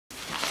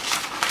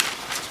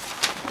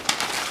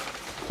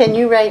Can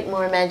you write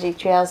more Magic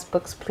Treehouse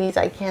books, please?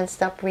 I can't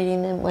stop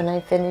reading them. When I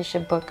finish a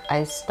book,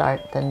 I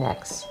start the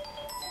next.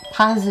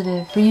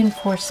 Positive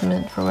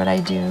reinforcement for what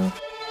I do.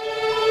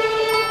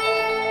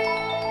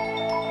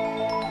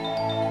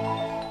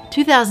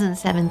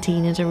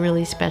 2017 is a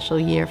really special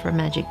year for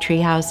Magic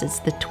Treehouse. It's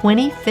the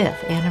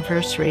 25th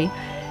anniversary.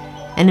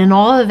 And in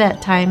all of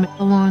that time,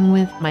 along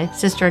with my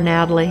sister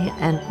Natalie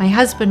and my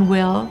husband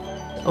Will,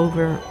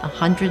 over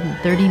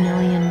 130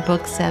 million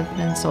books have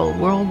been sold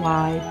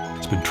worldwide.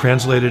 It's been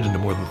translated into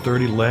more than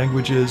 30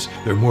 languages.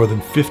 There are more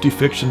than 50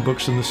 fiction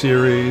books in the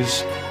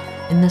series.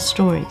 In the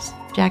stories,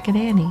 Jack and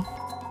Annie,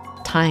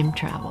 time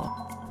travel.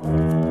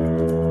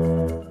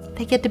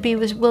 They get to be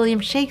with William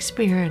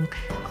Shakespeare and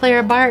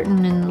Clara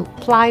Barton and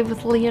fly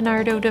with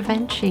Leonardo da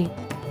Vinci.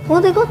 Well,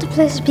 they go to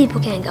places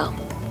people can't go.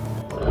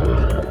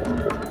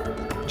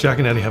 Jack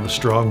and Annie have a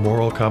strong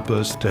moral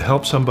compass to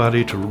help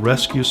somebody, to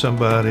rescue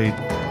somebody.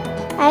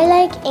 I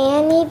like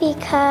Annie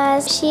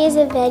because she is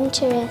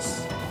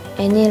adventurous.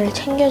 애니를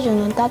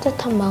챙겨주는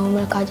따뜻한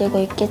마음을 가지고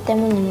있기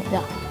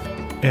때문입니다.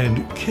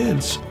 And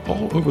kids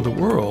all over the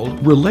world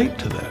relate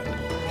to that.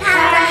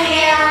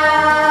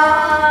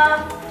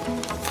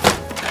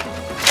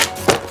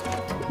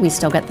 We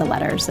still get the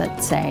letters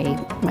that say,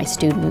 my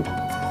student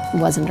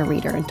wasn't a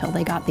reader until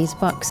they got these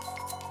books.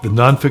 The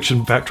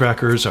nonfiction fact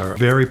trackers are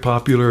very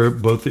popular,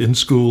 both in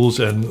schools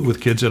and with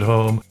kids at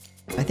home.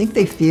 I think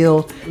they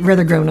feel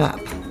rather grown up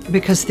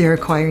because they're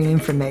acquiring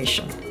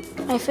information.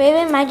 My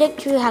favorite Magic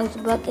Treehouse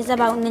book is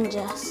about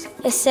ninjas.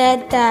 It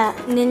said that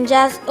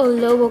ninjas are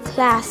lower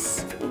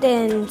class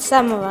than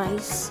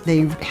samurais.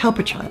 They help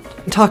a child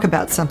talk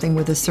about something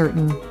with a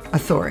certain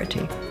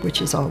authority,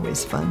 which is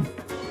always fun.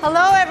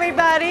 Hello,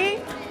 everybody.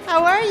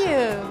 How are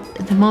you?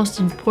 The most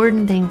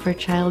important thing for a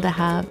child to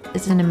have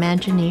is an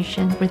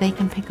imagination where they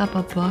can pick up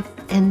a book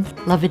and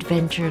love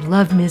adventure,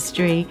 love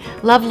mystery,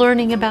 love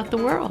learning about the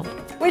world.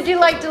 Would you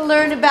like to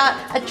learn about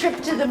a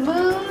trip to the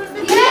moon?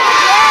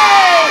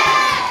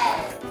 Yay!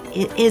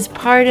 It is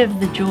part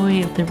of the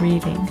joy of the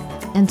reading.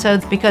 And so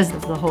because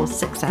of the whole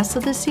success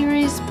of the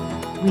series,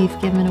 we've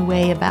given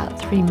away about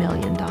 $3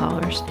 million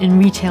in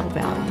retail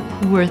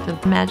value worth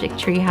of Magic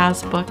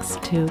Treehouse books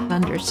to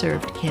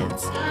underserved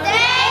kids.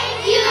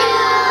 Thank you!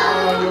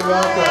 Oh, you're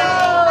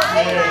welcome.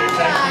 Yay,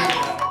 thank you.